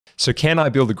So can I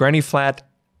build a granny flat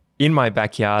in my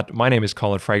backyard? My name is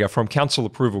Colin Fragar from Council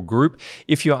Approval Group.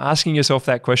 If you're asking yourself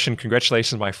that question,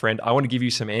 congratulations, my friend. I want to give you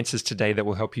some answers today that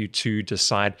will help you to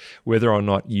decide whether or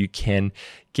not you can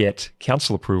get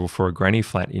council approval for a granny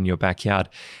flat in your backyard.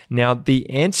 Now, the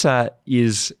answer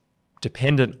is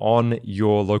dependent on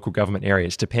your local government area.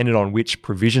 It's dependent on which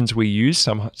provisions we use.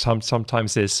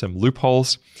 Sometimes there's some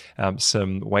loopholes,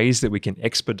 some ways that we can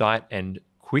expedite and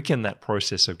quicken that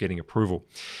process of getting approval.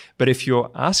 But if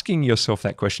you're asking yourself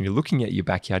that question, you're looking at your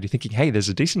backyard, you're thinking, hey, there's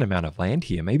a decent amount of land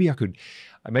here. Maybe I could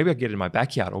get it in my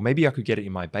backyard, or maybe I could get it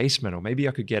in my basement, or maybe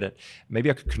I could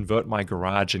convert my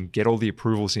garage and get all the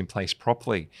approvals in place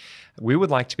properly. We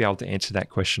would like to be able to answer that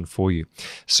question for you.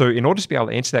 So in order to be able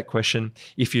to answer that question,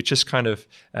 if you just kind of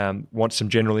want some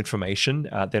general information,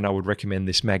 then I would recommend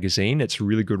this magazine. It's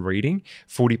really good reading,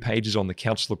 40 pages on the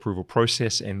council approval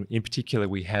process. And in particular,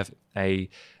 we have a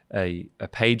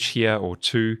page here or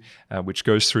two which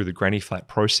goes through the granny flat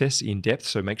process in depth.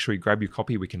 So make sure you grab your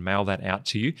copy. We can mail that out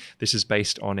to you. This is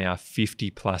based on our 50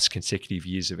 plus consecutive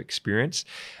years of experience.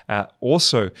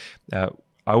 Also,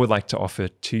 I would like to offer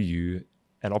to you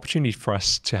an opportunity for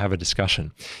us to have a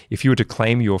discussion. If you were to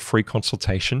claim your free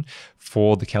consultation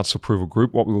for the council approval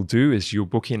group, what we will do is you'll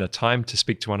book in a time to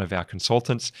speak to one of our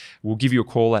consultants. We'll give you a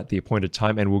call at the appointed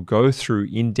time and we'll go through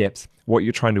in depth what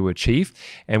you're trying to achieve,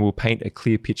 and we'll paint a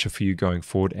clear picture for you going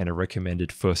forward and a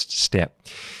recommended first step.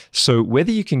 So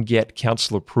whether you can get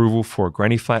council approval for a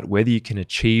granny flat, whether you can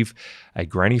achieve a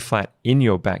granny flat in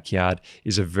your backyard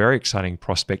is a very exciting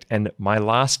prospect. And my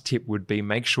last tip would be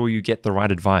make sure you get the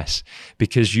right advice,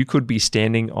 because you could be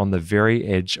standing on the very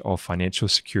edge of financial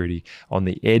security, on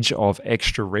the edge of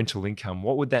extra rental income.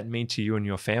 What would that mean to you and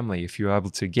your family if you're able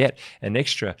to get an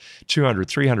extra $200,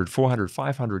 $300, $400,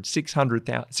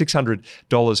 $500,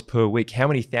 $600 per week? How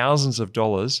many thousands of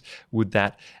dollars would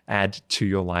that add to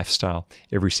your lifestyle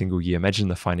every single year? Imagine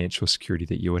the financial security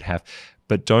that you would have.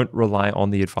 But don't rely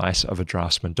on the advice of a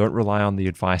draftsman. Don't rely on the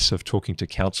advice of talking to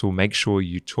council. Make sure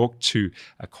you talk to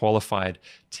a qualified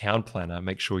town planner.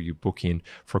 Make sure you book in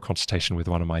for a consultation with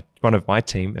one of my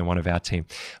team and one of our team.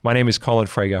 My name is Colin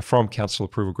Fragar from Council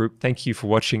Approval Group. Thank you for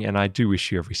watching, and I do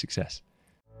wish you every success.